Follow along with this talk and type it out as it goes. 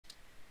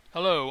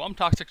Hello, I'm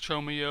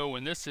ToxicTromeo,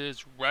 and this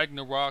is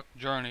Ragnarok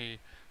Journey.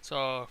 It's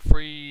a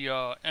free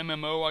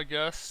MMO, I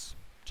guess.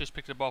 Just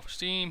picked it up off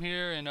Steam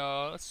here, and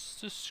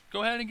let's just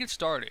go ahead and get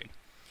started.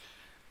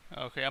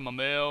 Okay, I'm a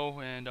male,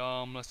 and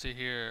let's see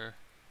here.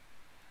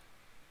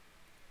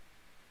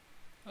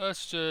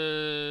 Let's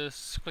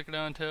just click it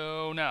on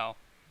until now.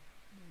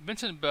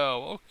 Vincent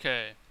Bell.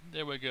 Okay,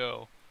 there we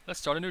go.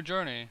 Let's start a new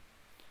journey.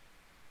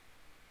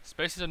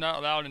 Spaces are not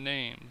allowed in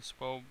names.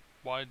 Well,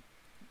 why?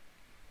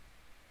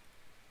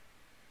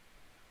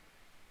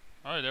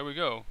 Alright, there we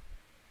go.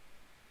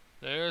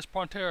 There's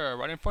Pantera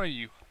right in front of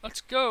you.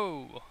 Let's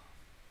go!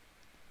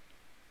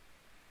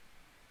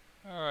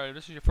 Alright,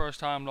 this is your first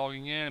time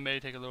logging in. It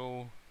may take a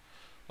little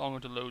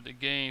longer to load the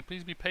game.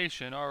 Please be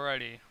patient.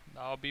 Alrighty.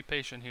 I'll be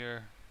patient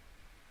here.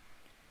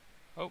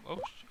 Oh.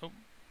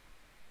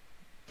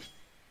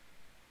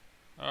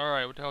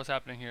 Alright, what the hell is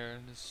happening here?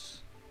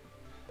 This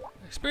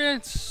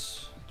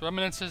experience the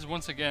reminiscences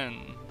once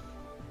again.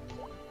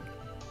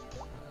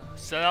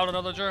 Set out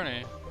another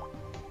journey.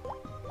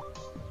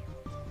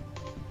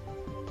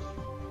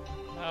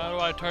 How do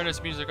I turn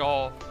this music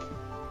off?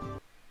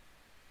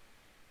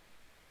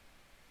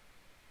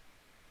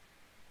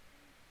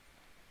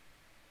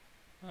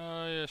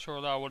 Yeah,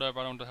 sure, loud, whatever.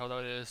 I don't know how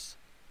that is.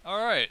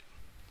 Alright.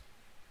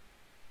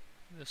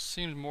 This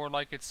seems more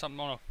like it's something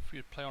on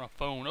you play on a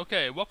phone.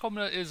 Okay, welcome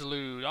to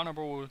Islude,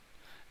 honorable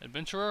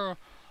adventurer.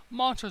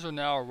 Monsters are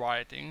now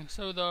rioting,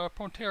 so the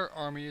Pantera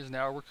army is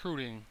now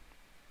recruiting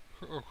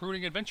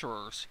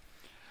adventurers.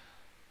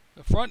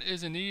 The front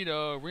is in need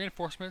of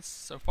reinforcements,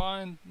 so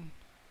find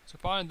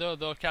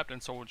the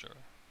captain soldier.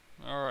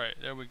 Alright,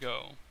 there we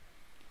go.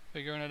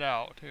 Figuring it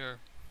out here.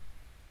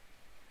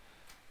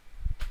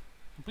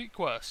 Complete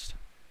quest.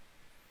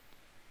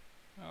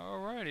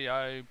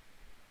 Alrighty,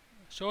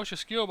 show us your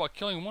skill by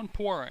killing one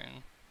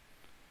pouring.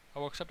 I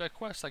will accept that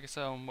quest. I guess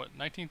what,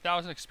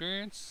 19,000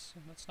 experience?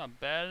 That's not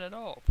bad at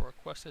all for a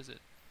quest, is it?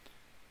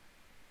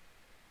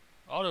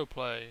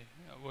 Autoplay.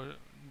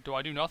 Do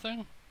I do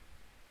nothing?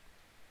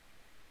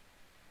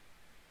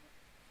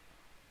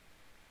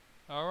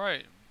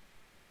 Alright.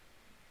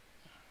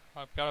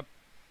 I've got a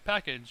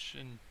package,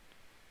 and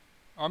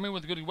army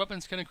with good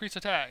weapons can increase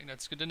attack.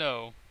 That's good to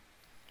know.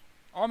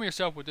 Arm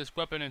yourself with this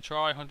weapon and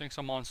try hunting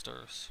some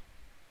monsters.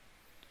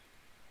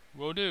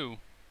 Will do.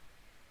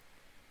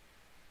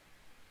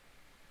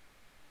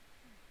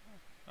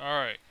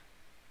 Alright.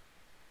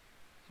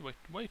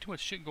 Way too much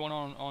shit going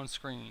on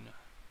screen.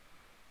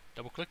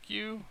 Double click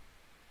you.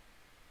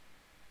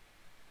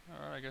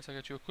 Alright, I guess I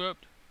got you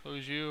equipped.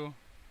 Close you.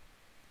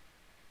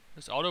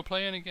 Is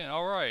autoplaying again?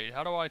 Alright,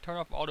 how do I turn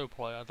off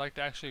autoplay? I'd like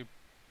to actually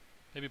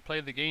maybe play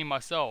the game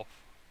myself.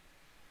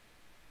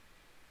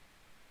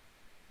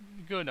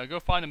 Good, now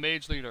go find a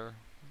mage leader.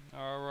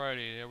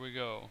 Alrighty, there we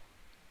go.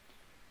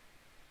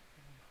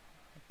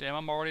 Damn,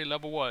 I'm already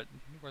level what?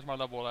 Where's my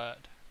level at?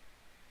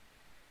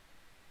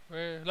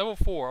 Level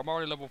 4, I'm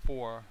already level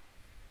 4.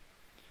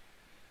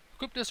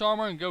 Equip this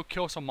armor and go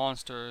kill some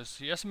monsters.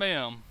 Yes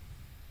ma'am.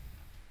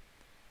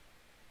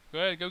 Go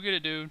ahead, go get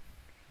it, dude.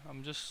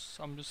 I'm just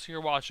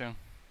here watching.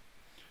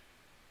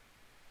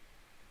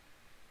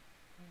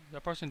 Is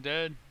that person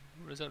dead?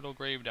 What is that little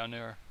grave down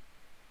there?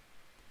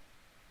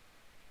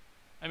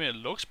 I mean, it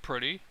looks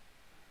pretty.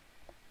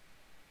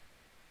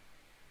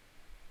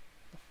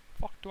 The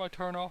fuck do I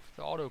turn off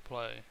the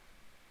autoplay?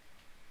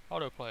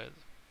 Autoplay.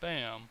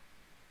 Bam.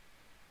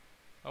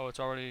 Oh, it's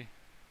already.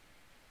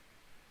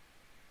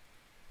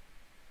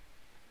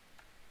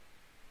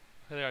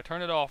 Okay, there, I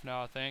turned it off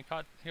now, I think.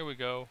 Here we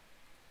go.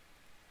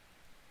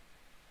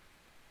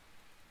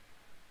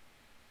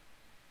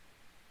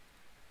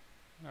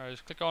 Alright,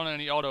 just click on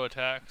any auto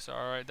attacks.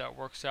 Alright, that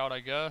works out, I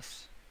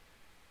guess.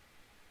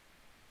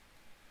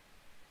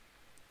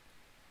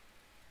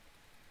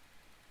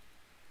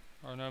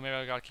 Or no, maybe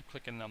I gotta keep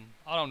clicking them.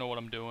 I don't know what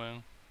I'm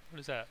doing.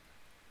 What is that?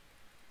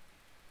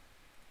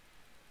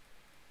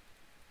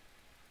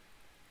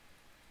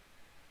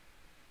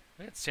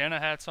 They got Santa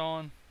hats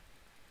on.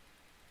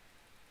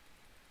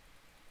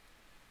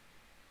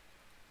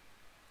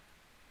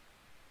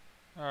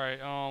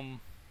 Alright,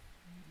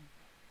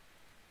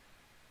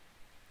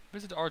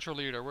 visit the archer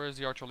leader. Where is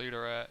the archer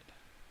leader at?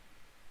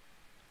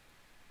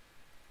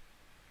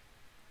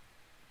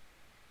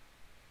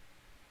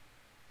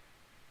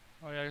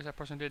 Oh yeah, I guess that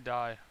person did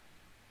die.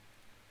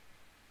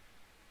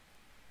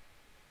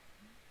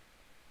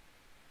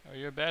 Are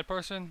you a bad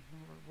person?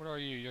 What are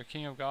you? You're a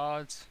king of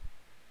gods?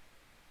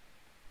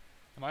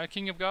 Am I a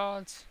king of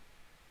gods?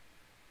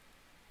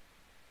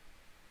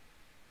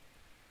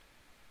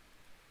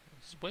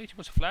 There's way too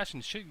much flashing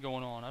shit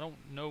going on. I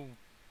don't know.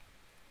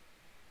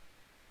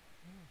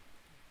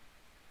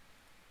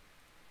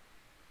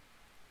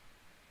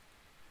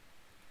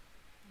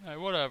 Alright,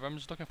 whatever. I'm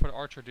just looking for the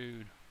archer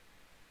dude.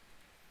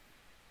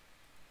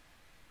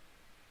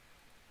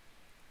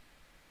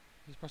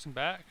 Is this person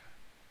back?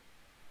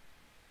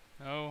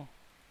 No.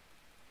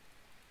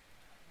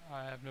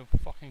 I have no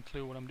fucking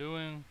clue what I'm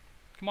doing.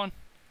 Come on.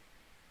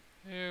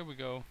 Here we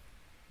go.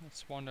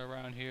 Let's wander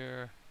around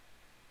here.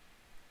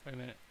 Wait a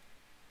minute.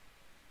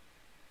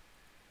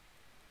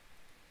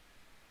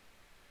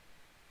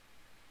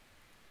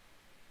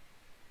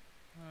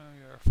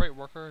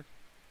 worker.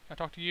 Can I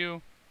talk to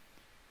you?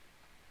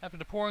 After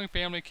the pouring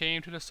family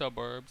came to the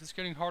suburbs, it's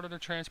getting harder to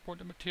transport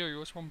the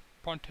materials from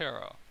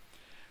Pontera.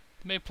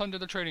 They may plunder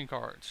the trading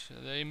carts.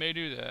 They may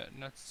do that,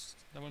 and that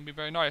wouldn't be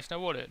very nice, now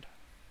would it?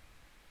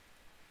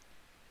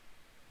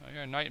 Oh,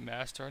 you're a knight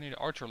master. I need an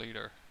archer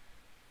leader.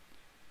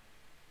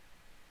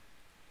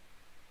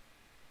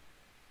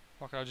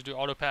 Why can't I just do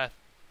autopath?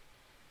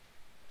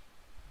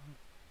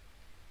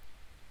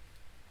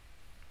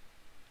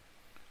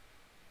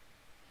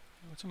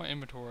 What's in my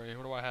inventory?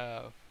 What do I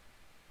have?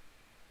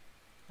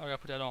 Oh, I gotta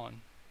put that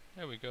on.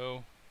 There we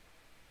go.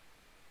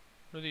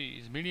 What are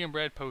these? Medium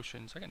red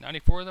potions. I got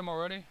 94 of them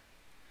already.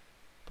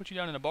 Put you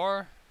down in the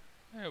bar.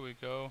 There we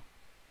go.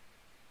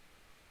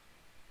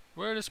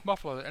 Wear this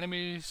muffler. The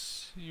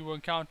enemies you will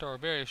encounter are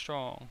very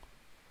strong.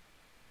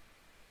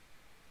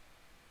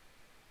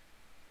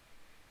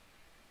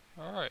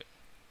 Alright.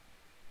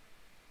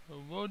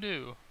 Will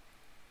do.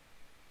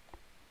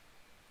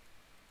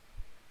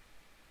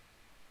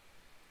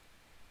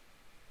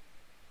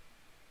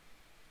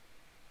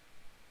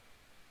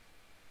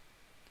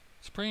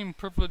 Supreme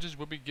privileges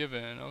will be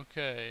given.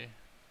 Okay.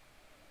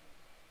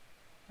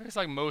 I guess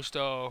like most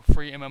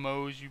free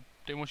MMOs,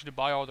 they want you to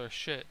buy all their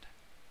shit.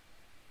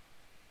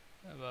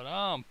 Yeah, but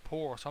I'm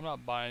poor, so I'm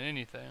not buying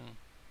anything.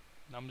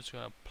 I'm just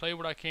gonna play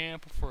what I can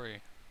for free.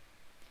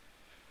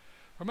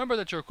 Remember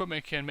that your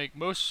equipment can make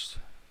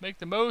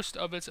the most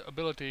of its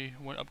ability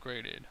when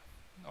upgraded.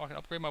 Oh, I can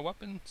upgrade my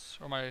weapons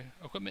or my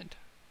equipment.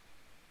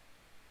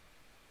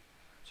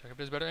 Check if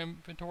there's better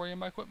inventory in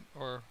my equipment.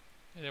 Or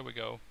yeah, there we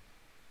go.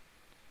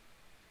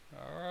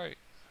 All right.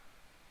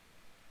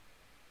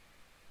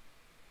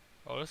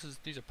 Oh,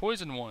 these are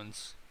poison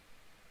ones.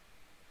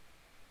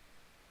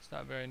 It's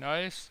not very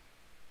nice.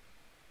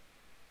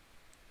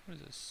 What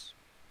is this?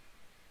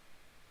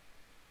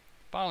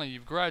 Finally,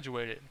 you've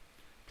graduated.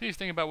 Please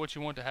think about what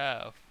you want to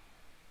have.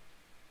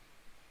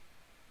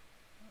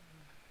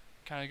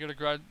 Can I get a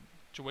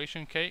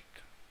graduation cake?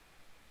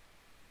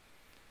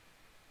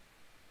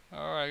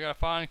 Alright, I gotta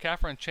find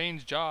Catherine and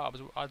change jobs.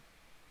 What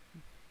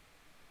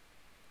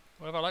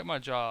if I like my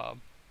job?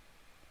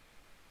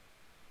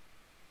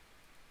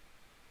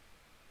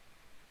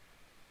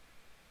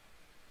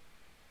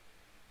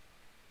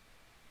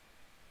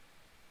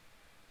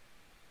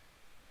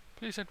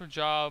 Please enter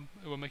job.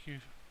 It will make you.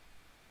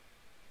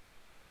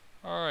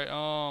 Alright,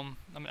 I'm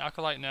an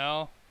acolyte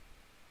now.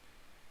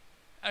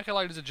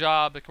 Acolyte is a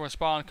job that can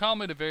respond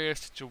calmly to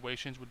various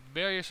situations with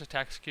various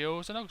attack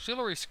skills and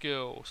auxiliary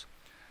skills.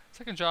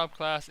 Second job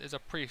class is a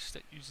priest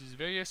that uses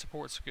various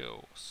support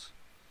skills.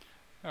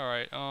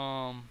 Alright,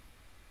 an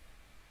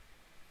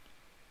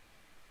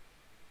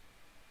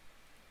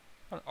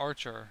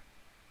archer.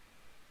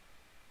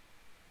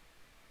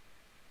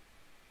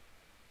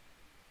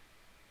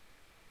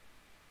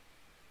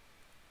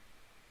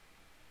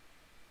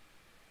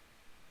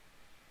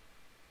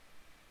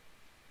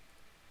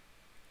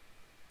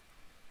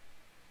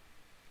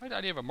 I like the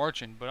idea of a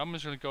merchant, but I'm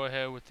just going to go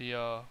ahead with the,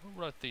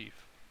 what a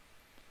thief.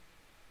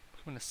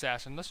 Become an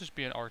assassin. Let's just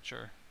be an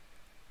archer.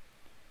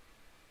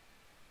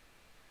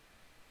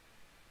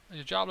 As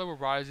your job level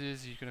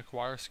rises, you can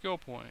acquire skill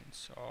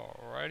points.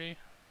 Alrighty.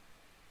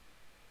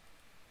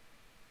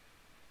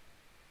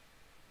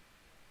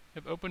 You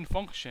have open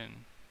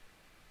function.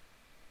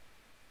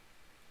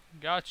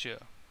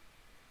 Gotcha.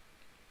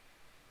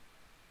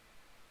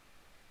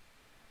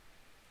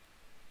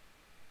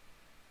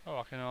 Oh,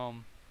 I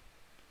can,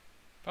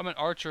 if I'm an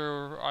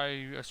archer, I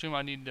assume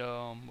I need,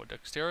 what,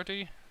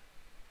 dexterity?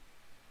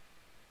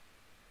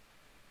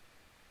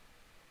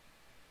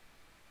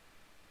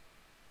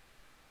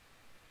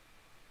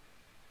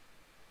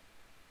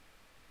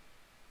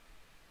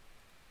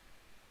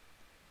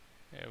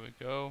 There we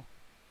go.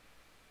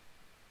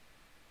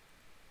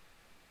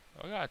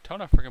 Oh, I got a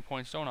ton of freaking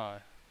points, don't I?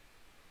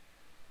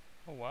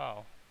 Oh,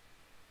 wow.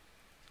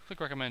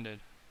 Click recommended.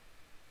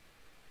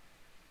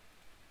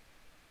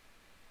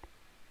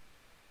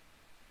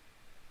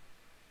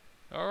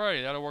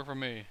 Alrighty, that'll work for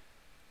me.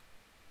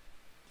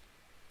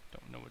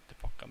 Don't know what the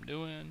fuck I'm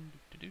doing.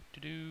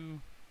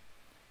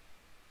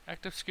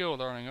 Active skill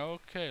learning.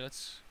 Okay,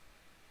 let's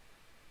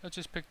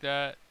just pick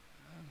that.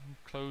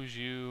 Close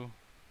you.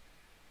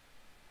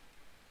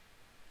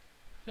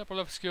 The upper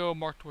left skill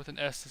marked with an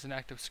S is an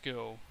active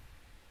skill.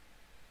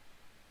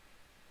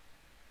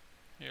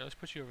 Yeah, let's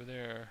put you over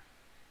there.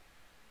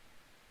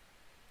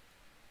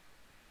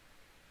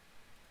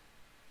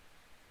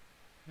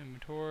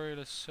 Inventory,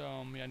 let's,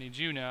 yeah, I need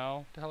you now.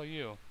 What the hell are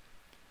you?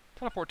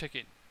 Teleport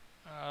ticket.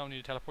 I don't need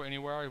to teleport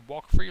anywhere, I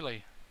walk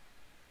freely.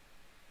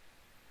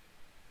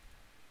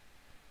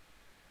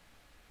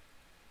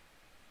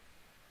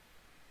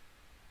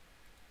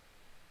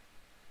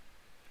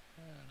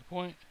 Add a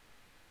point.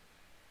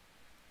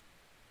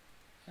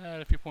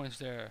 Add a few points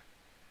there.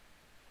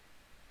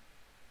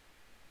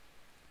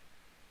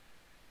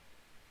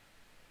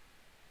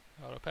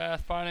 Auto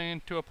path, finding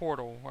into a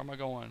portal. Where am I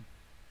going?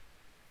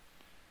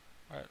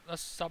 Alright,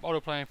 let's stop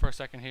autoplaying for a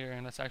second here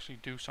and let's actually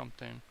do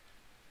something.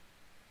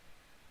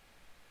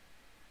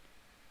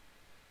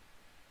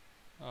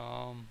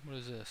 What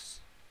is this?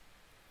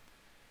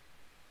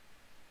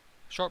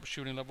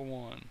 Sharpshooting level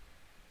 1.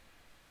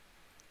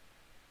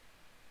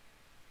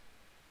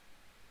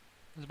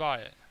 Let's buy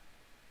it.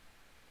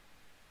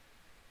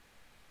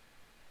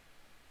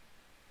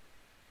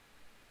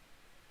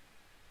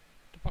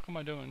 What the fuck am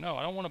I doing? No,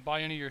 I don't want to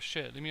buy any of your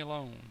shit. Leave me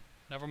alone.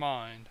 Never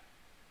mind.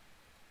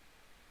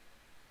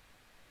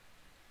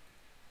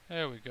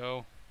 There we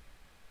go.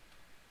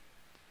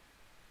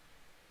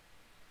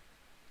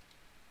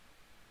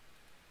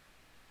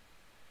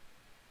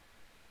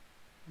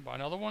 Buy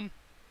another one?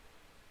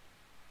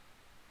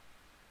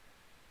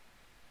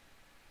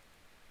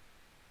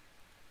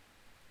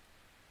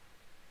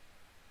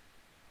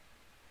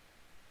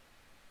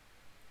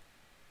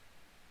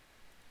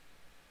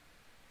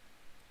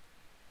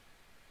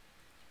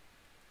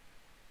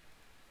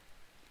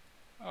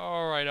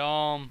 Alright,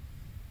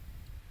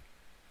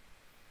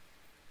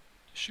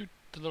 shoot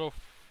the little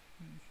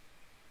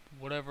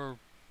whatever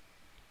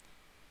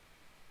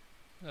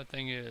that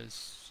thing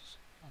is.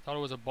 I thought it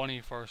was a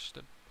bunny first,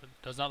 but it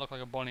does not look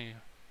like a bunny.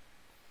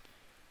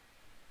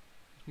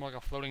 It's more like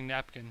a floating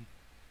napkin.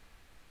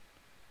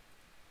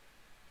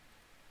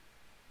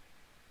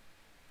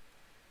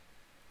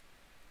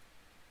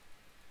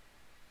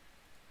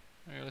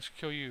 Alright, let's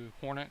kill you,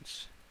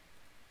 hornets.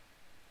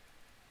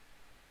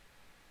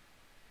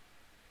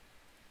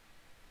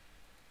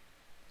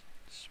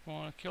 Just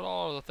want to kill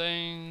all the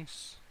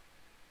things.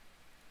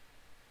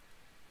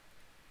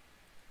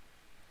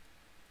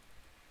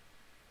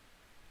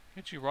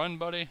 Can't you run,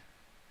 buddy?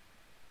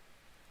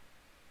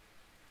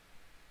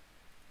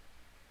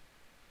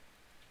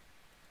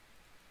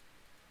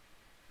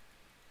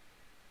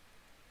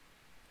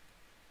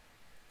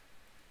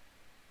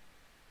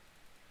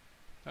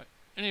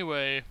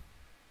 Anyway,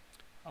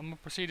 I'm gonna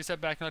proceed to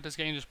sit back and let this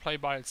game just play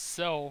by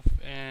itself,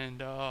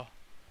 and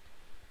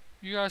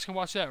you guys can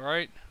watch that,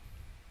 right?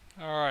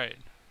 Alright.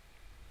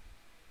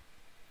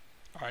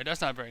 Alright,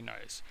 that's not very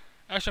nice.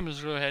 Actually, I'm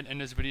just gonna go ahead and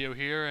end this video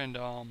here and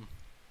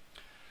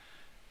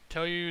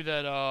tell you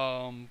that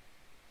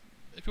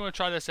if you want to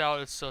try this out,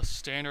 it's a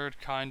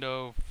standard kind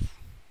of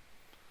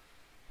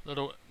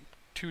little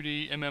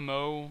 2D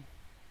MMO,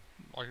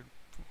 like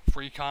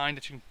free kind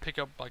that you can pick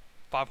up like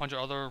 500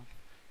 other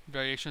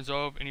variations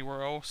of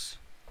anywhere else.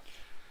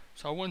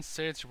 So I wouldn't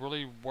say it's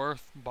really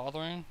worth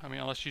bothering. I mean,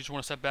 unless you just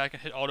want to sit back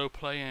and hit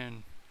autoplay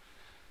and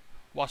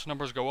watch the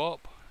numbers go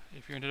up.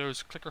 If you're into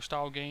those clicker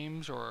style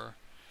games or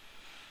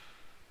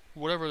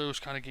whatever those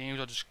kind of games,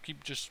 I'll just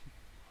keep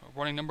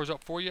running numbers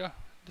up for you.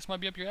 This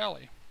might be up your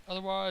alley.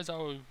 Otherwise,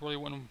 I really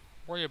wouldn't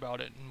worry about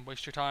it and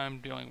waste your time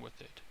dealing with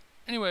it.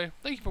 Anyway,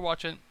 thank you for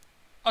watching.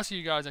 I'll see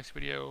you guys next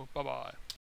video. Bye bye.